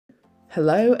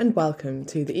Hello and welcome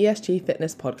to the ESG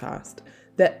Fitness Podcast.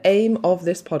 The aim of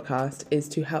this podcast is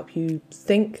to help you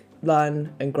think,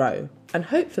 learn and grow, and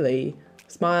hopefully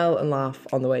smile and laugh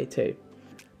on the way too.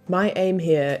 My aim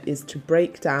here is to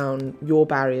break down your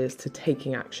barriers to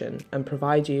taking action and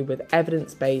provide you with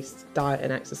evidence-based diet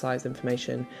and exercise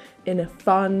information in a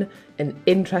fun and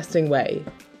interesting way.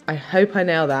 I hope I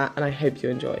nail that and I hope you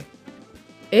enjoy.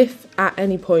 If at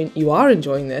any point you are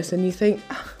enjoying this and you think,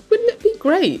 wouldn't it be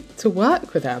great to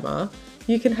work with Emma,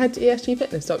 you can head to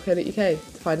esgfitness.co.uk to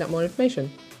find out more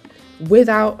information.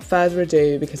 Without further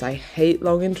ado, because I hate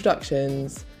long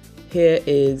introductions, here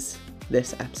is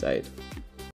this episode.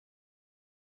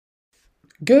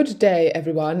 Good day,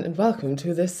 everyone, and welcome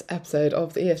to this episode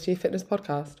of the ESG Fitness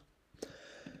Podcast.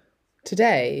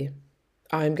 Today,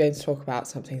 I'm going to talk about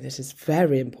something that is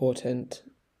very important,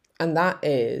 and that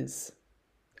is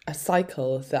a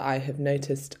cycle that I have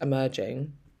noticed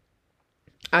emerging.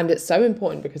 And it's so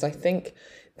important because I think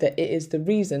that it is the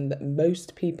reason that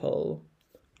most people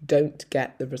don't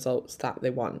get the results that they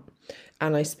want.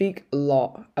 And I speak a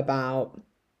lot about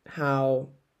how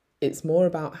it's more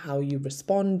about how you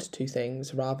respond to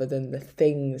things rather than the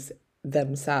things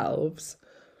themselves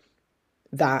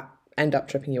that end up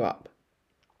tripping you up.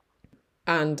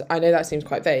 And I know that seems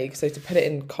quite vague, so to put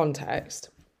it in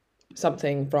context,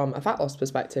 something from a fat loss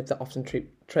perspective that often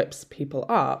trips people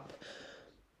up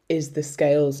is the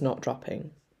scales not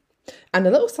dropping. And a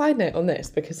little side note on this,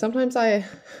 because sometimes I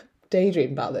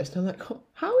daydream about this and I'm like,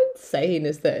 how insane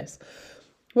is this?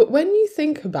 But when you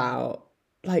think about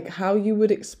like how you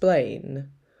would explain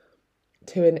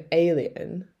to an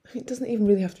alien, it doesn't even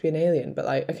really have to be an alien, but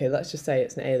like, okay, let's just say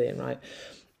it's an alien, right?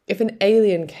 If an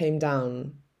alien came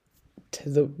down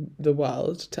to the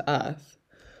world, to Earth,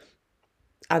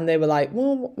 and they were like,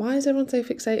 well, why is everyone so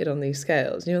fixated on these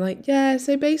scales? And you're like, yeah,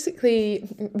 so basically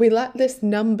we let this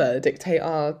number dictate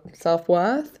our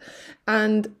self-worth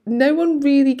and no one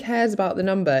really cares about the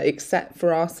number except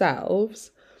for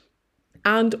ourselves.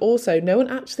 And also no one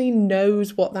actually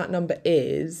knows what that number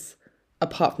is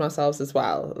apart from ourselves as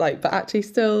well. Like, but actually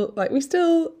still, like we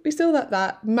still let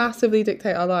that massively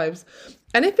dictate our lives.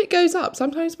 And if it goes up,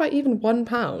 sometimes by even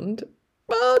 £1,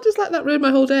 well, just let that ruin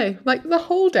my whole day, like the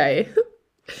whole day.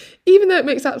 Even though it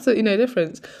makes absolutely no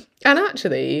difference. And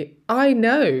actually, I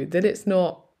know that it's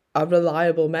not a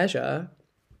reliable measure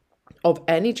of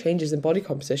any changes in body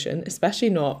composition,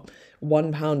 especially not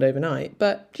 £1 overnight.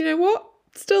 But do you know what?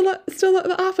 Still let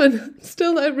that happen.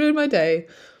 Still let it ruin my day.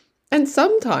 And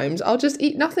sometimes I'll just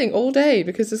eat nothing all day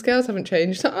because the scales haven't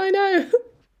changed. I know.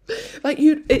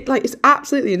 It's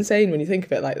absolutely insane when you think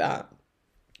of it like that.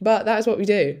 But that is what we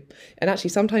do. And actually,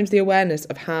 sometimes the awareness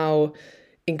of how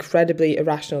incredibly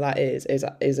irrational that is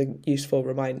a useful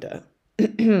reminder.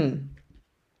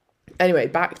 Anyway,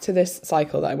 back to this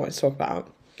cycle that I want to talk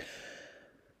about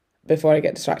before I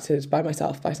get distracted by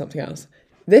myself by something else.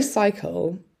 This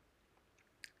cycle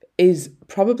is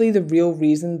probably the real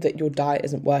reason that your diet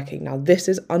isn't working. Now, this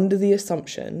is under the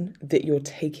assumption that you're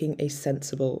taking a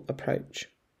sensible approach.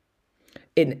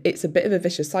 It's a bit of a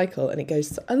vicious cycle, and it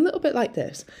goes a little bit like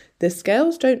this. The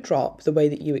scales don't drop the way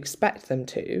that you expect them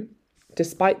to,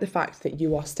 despite the fact that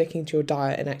you are sticking to your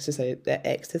diet and exercise. That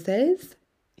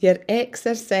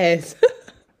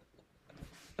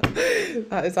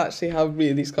is actually how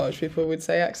really Scottish people would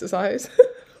say exercise.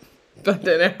 But I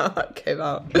don't know how that came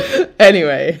out.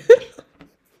 Anyway,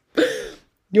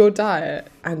 your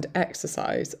diet and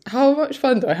exercise. How much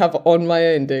fun do I have on my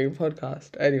own doing a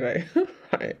podcast? Anyway,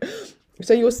 right.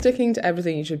 So you're sticking to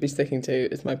everything you should be sticking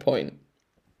to is my point.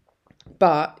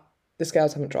 But the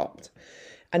scales haven't dropped.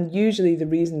 And usually the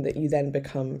reason that you then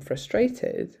become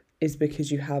frustrated is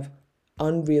because you have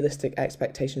unrealistic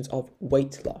expectations of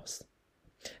weight loss.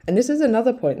 And this is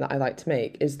another point that I like to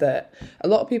make, is that a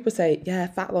lot of people say, yeah,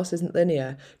 fat loss isn't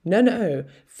linear. No,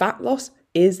 fat loss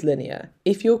is linear.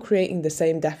 If you're creating the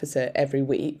same deficit every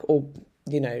week, or,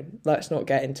 you know, let's not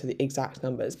get into the exact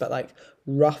numbers, but like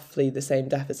roughly the same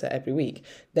deficit every week,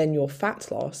 then your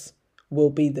fat loss will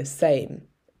be the same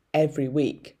every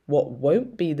week. What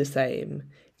won't be the same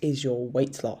is your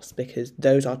weight loss, because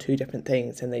those are two different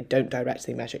things and they don't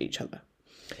directly measure each other.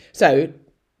 So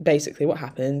basically what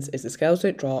happens is the scales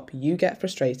don't drop, you get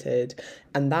frustrated,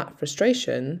 and that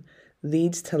frustration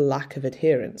leads to lack of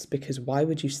adherence, because why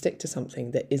would you stick to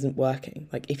something that isn't working?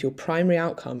 Like, if your primary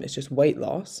outcome is just weight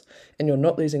loss and you're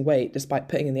not losing weight despite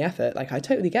putting in the effort, like, I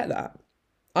totally get that.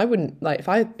 I wouldn't, like,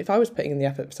 if I was putting in the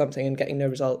effort for something and getting no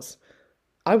results,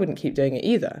 I wouldn't keep doing it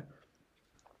either.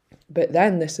 But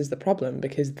then this is the problem,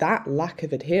 because that lack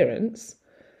of adherence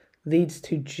leads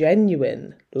to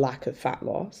genuine lack of fat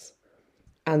loss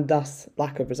and thus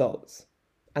lack of results.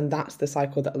 And that's the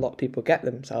cycle that a lot of people get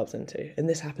themselves into. And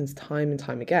this happens time and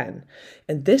time again.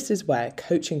 And this is where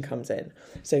coaching comes in.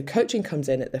 So coaching comes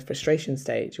in at the frustration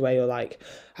stage where you're like,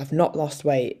 I've not lost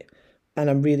weight and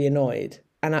I'm really annoyed.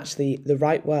 And actually the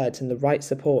right words and the right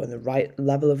support and the right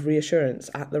level of reassurance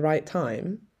at the right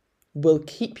time will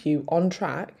keep you on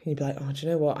track. And you'd be like, oh, do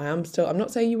you know what? I'm not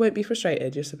saying you won't be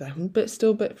frustrated. You're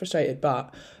still a bit frustrated,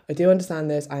 but I do understand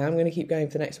this. I am going to keep going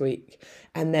for the next week.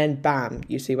 And then bam,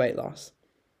 you see weight loss.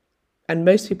 And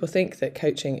most people think that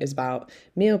coaching is about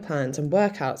meal plans and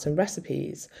workouts and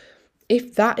recipes.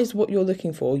 If that is what you're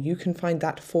looking for, you can find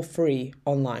that for free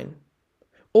online.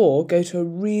 Or go to a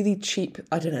really cheap,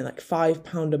 like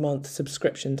 £5 a month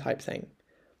subscription type thing.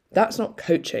 That's not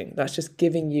coaching. That's just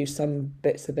giving you some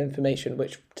bits of information,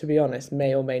 which, to be honest,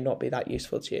 may or may not be that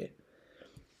useful to you.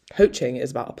 Coaching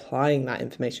is about applying that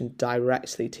information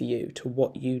directly to you, to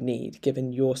what you need,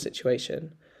 given your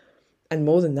situation. And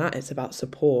more than that, it's about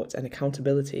support and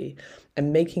accountability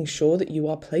and making sure that you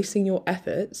are placing your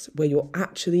efforts where you're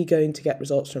actually going to get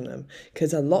results from them.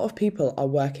 Because a lot of people are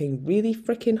working really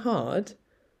freaking hard,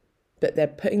 but they're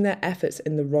putting their efforts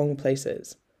in the wrong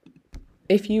places.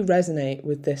 If you resonate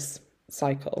with this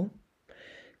cycle,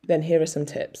 then here are some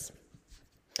tips.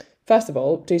 First of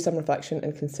all, do some reflection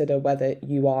and consider whether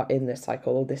you are in this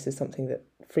cycle or this is something that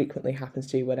frequently happens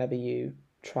to you whenever you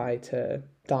try to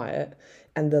diet.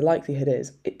 And the likelihood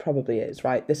is it probably is,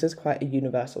 right? This is quite a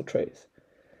universal truth.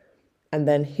 And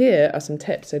then here are some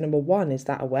tips. So number one is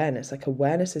that awareness.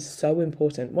 Awareness is so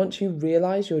important. Once you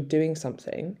realize you're doing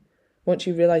something, once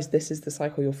you realize this is the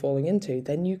cycle you're falling into,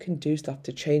 then you can do stuff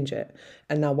to change it.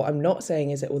 And now what I'm not saying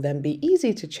is it will then be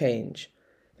easy to change.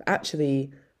 But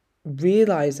actually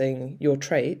realizing your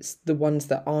traits, the ones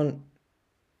that aren't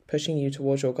pushing you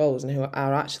towards your goals and who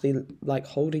are actually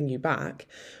holding you back,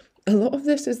 a lot of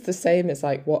this is the same as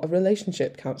what a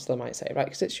relationship counselor might say, right?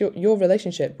 Because it's your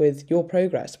relationship with your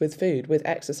progress, with food, with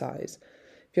exercise.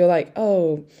 If you're like,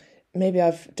 oh, maybe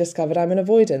I've discovered I'm an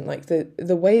avoidant,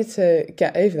 the way to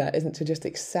get over that isn't to just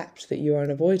accept that you are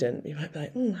an avoidant. You might be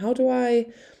like, how do I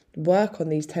work on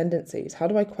these tendencies? How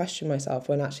do I question myself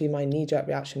when actually my knee-jerk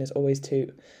reaction is always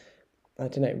to,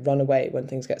 run away when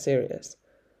things get serious?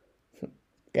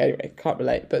 Anyway, can't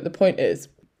relate. But the point is,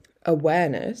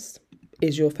 awareness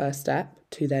is your first step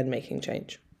to then making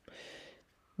change.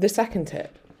 The second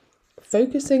tip,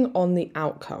 focusing on the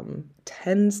outcome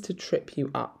tends to trip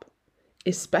you up,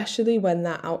 especially when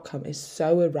that outcome is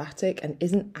so erratic and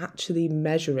isn't actually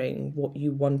measuring what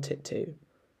you want it to,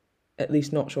 at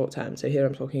least not short term. So here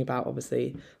I'm talking about,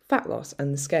 obviously, fat loss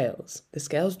and the scales. The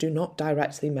scales do not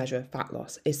directly measure fat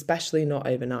loss, especially not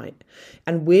overnight.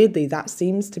 And weirdly, that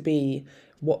seems to be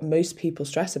what most people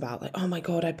stress about. Oh my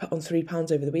God, I put on 3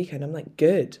 pounds over the weekend. I'm like,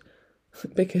 good,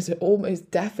 because it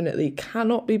almost definitely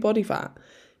cannot be body fat.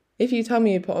 If you tell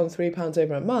me you put on 3 pounds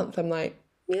over a month, I'm like,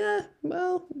 yeah,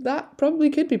 well, that probably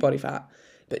could be body fat.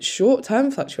 But short-term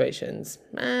fluctuations,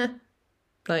 that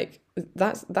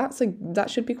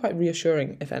should be quite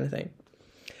reassuring, if anything.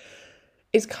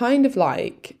 It's kind of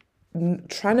like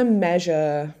trying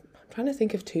to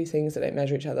think of two things that don't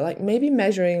measure each other. Maybe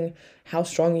measuring how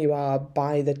strong you are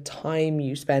by the time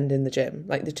you spend in the gym.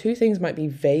 The two things might be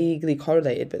vaguely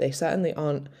correlated, but they certainly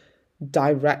aren't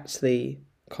directly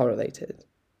correlated.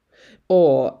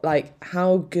 Or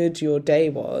how good your day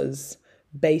was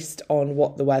based on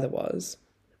what the weather was.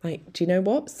 Do you know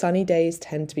what? Sunny days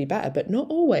tend to be better, but not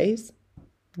always.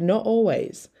 Not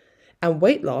always. And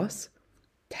weight loss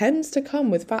tends to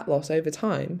come with fat loss over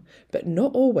time, but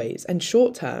not always. And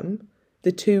short term,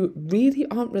 the two really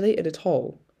aren't related at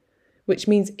all. Which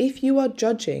means if you are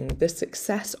judging the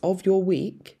success of your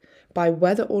week by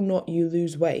whether or not you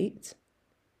lose weight,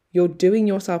 you're doing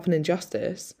yourself an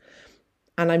injustice.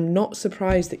 And I'm not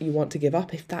surprised that you want to give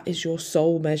up if that is your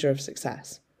sole measure of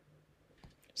success.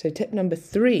 So tip number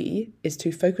 3 is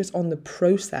to focus on the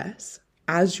process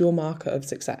as your marker of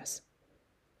success.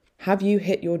 Have you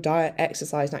hit your diet,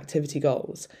 exercise, and activity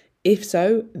goals? If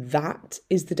so, that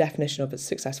is the definition of a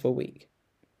successful week.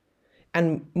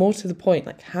 And more to the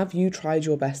point, have you tried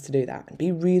your best to do that? And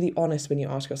be really honest when you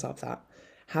ask yourself that.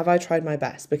 Have I tried my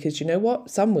best? Because you know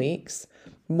what? Some weeks,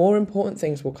 more important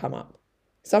things will come up.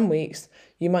 Some weeks,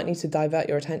 you might need to divert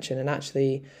your attention, and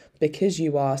actually, because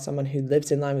you are someone who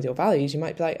lives in line with your values, you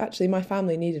might be like, actually, my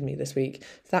family needed me this week.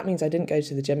 So that means I didn't go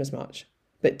to the gym as much.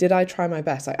 But did I try my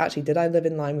best? Did I live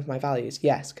in line with my values?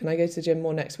 Yes. Can I go to the gym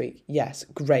more next week? Yes.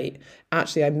 Great.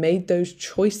 Actually, I made those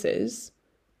choices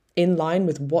in line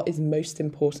with what is most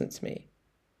important to me.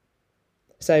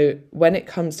 So when it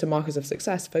comes to markers of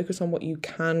success, focus on what you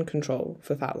can control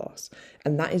for fat loss.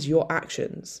 And that is your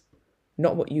actions.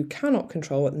 not what you cannot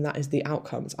control, and that is the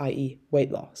outcomes, i.e.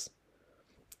 weight loss.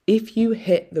 If you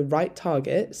hit the right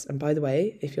targets, and by the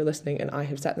way, if you're listening and I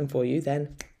have set them for you,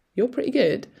 then you're pretty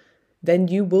good, then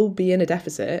you will be in a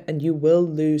deficit and you will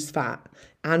lose fat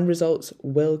and results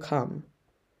will come.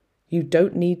 You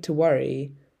don't need to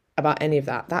worry about any of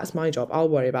that. That's my job. I'll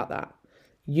worry about that.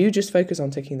 You just focus on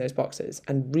ticking those boxes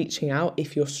and reaching out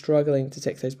if you're struggling to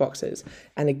tick those boxes.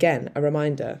 And again, a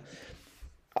reminder,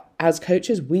 as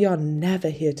coaches, we are never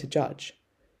here to judge.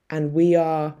 And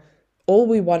all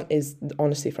we want is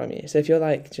honesty from you. So if you're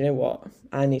like, do you know what?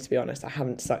 I need to be honest. I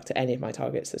haven't stuck to any of my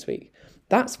targets this week.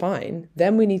 That's fine.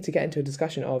 Then we need to get into a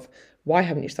discussion of why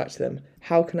haven't you stuck to them?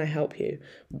 How can I help you?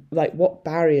 Like, what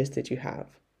barriers did you have?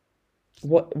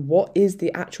 What is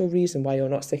the actual reason why you're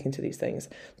not sticking to these things?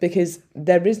 Because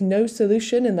there is no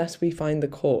solution unless we find the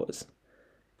cause.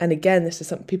 And again, this is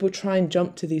something people try and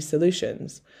jump to these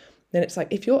solutions. Then it's like,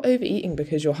 if you're overeating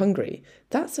because you're hungry,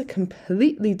 that's a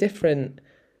completely different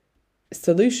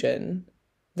solution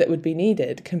that would be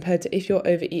needed compared to if you're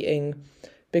overeating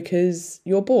because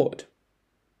you're bored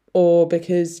or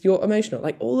because you're emotional.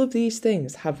 Like, all of these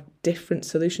things have different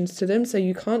solutions to them. So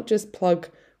you can't just plug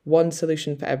one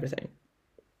solution for everything.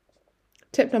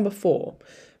 Tip number 4,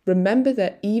 remember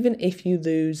that even if you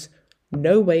lose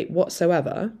no weight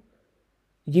whatsoever,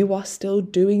 you are still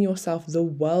doing yourself the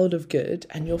world of good,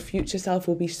 and your future self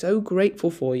will be so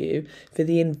grateful for you for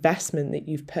the investment that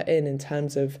you've put in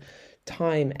terms of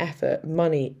time, effort,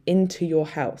 money into your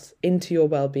health, into your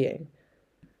well-being.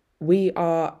 We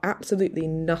are absolutely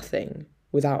nothing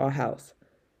without our health.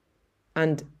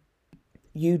 And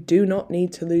you do not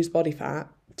need to lose body fat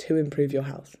to improve your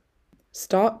health.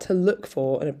 Start to look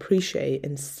for and appreciate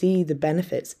and see the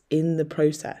benefits in the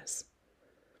process.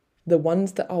 The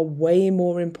ones that are way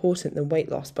more important than weight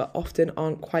loss, but often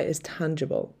aren't quite as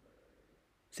tangible.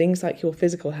 Things like your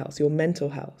physical health, your mental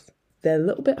health. They're a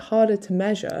little bit harder to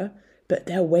measure, but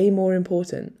they're way more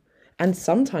important. And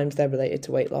sometimes they're related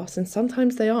to weight loss and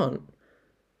sometimes they aren't.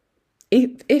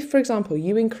 If, for example,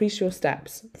 you increase your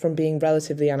steps from being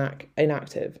relatively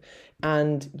inactive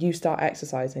and you start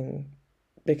exercising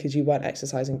because you weren't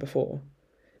exercising before,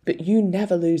 but you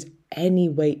never lose any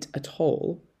weight at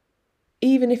all,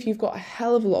 even if you've got a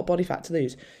hell of a lot of body fat to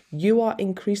lose, you are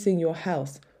increasing your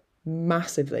health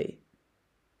massively.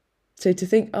 So to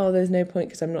think, oh, there's no point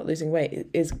because I'm not losing weight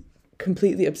is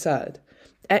completely absurd.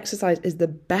 Exercise is the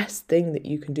best thing that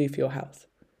you can do for your health.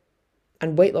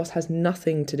 And weight loss has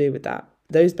nothing to do with that.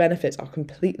 Those benefits are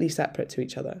completely separate to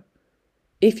each other.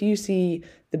 If you see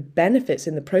the benefits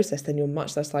in the process, then you're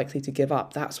much less likely to give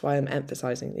up. That's why I'm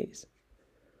emphasizing these.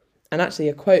 And actually,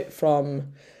 a quote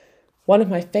from one of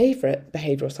my favorite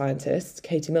behavioral scientists,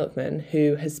 Katie Milkman,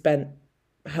 who has spent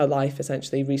her life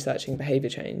essentially researching behavior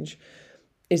change,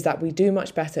 is that we do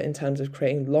much better in terms of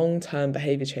creating long-term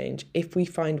behavior change if we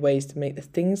find ways to make the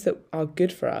things that are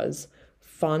good for us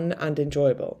fun and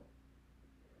enjoyable.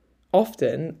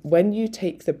 Often, when you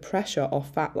take the pressure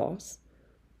off fat loss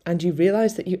and you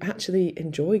realize that you actually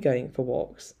enjoy going for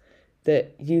walks,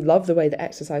 that you love the way that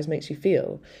exercise makes you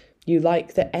feel, you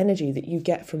like the energy that you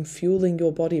get from fueling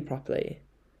your body properly.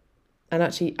 And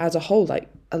actually, as a whole, like,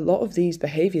 a lot of these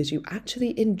behaviors you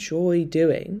actually enjoy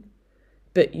doing,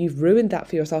 but you've ruined that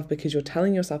for yourself because you're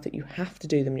telling yourself that you have to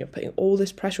do them. You're putting all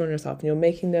this pressure on yourself and you're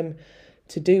making them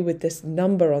to do with this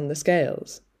number on the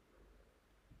scales.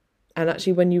 And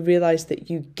actually, when you realize that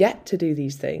you get to do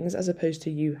these things as opposed to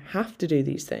you have to do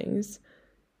these things,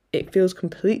 it feels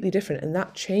completely different. And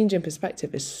that change in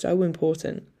perspective is so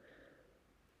important.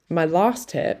 My last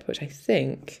tip, which I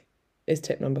think is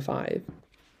tip number 5,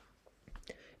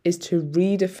 is to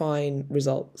redefine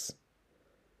results.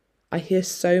 I hear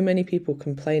so many people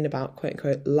complain about, quote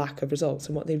unquote, lack of results.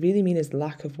 And what they really mean is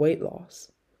lack of weight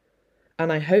loss.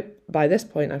 And I hope by this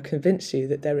point I've convinced you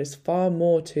that there is far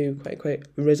more to, quote unquote,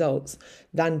 results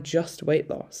than just weight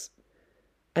loss.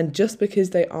 And just because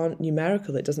they aren't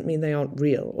numerical, it doesn't mean they aren't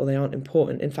real or they aren't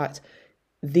important. In fact,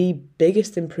 the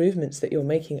biggest improvements that you're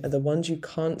making are the ones you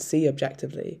can't see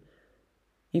objectively.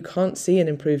 You can't see an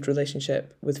improved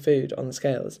relationship with food on the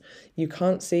scales. You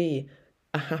can't see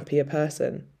a happier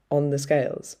person on the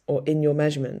scales or in your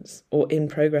measurements or in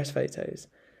progress photos.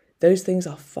 Those things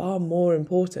are far more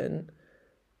important,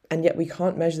 and yet we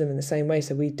can't measure them in the same way,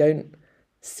 so we don't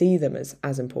see them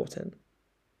as important.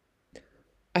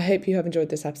 I hope you have enjoyed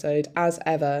this episode. As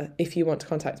ever, if you want to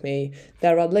contact me,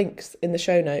 there are links in the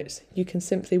show notes. You can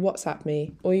simply WhatsApp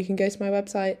me, or you can go to my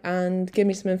website and give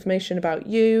me some information about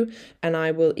you, and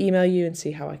I will email you and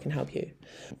see how I can help you.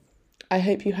 I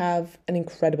hope you have an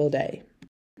incredible day.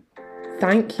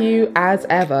 Thank you, as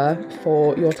ever,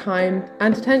 for your time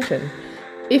and attention.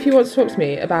 If you want to talk to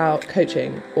me about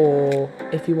coaching, or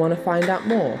if you want to find out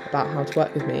more about how to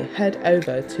work with me, head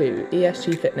over to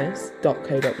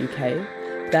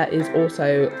esgfitness.co.uk. There is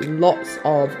also lots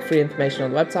of free information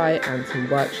on the website and some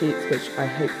worksheets which I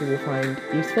hope you will find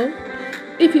useful.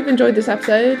 If you've enjoyed this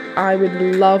episode, I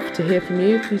would love to hear from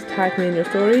you. Please tag me in your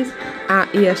stories at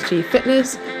ESG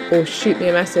Fitness or shoot me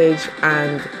a message.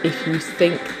 And if you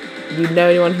think you know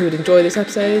anyone who would enjoy this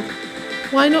episode,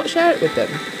 why not share it with them?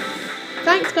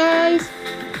 Thanks, guys.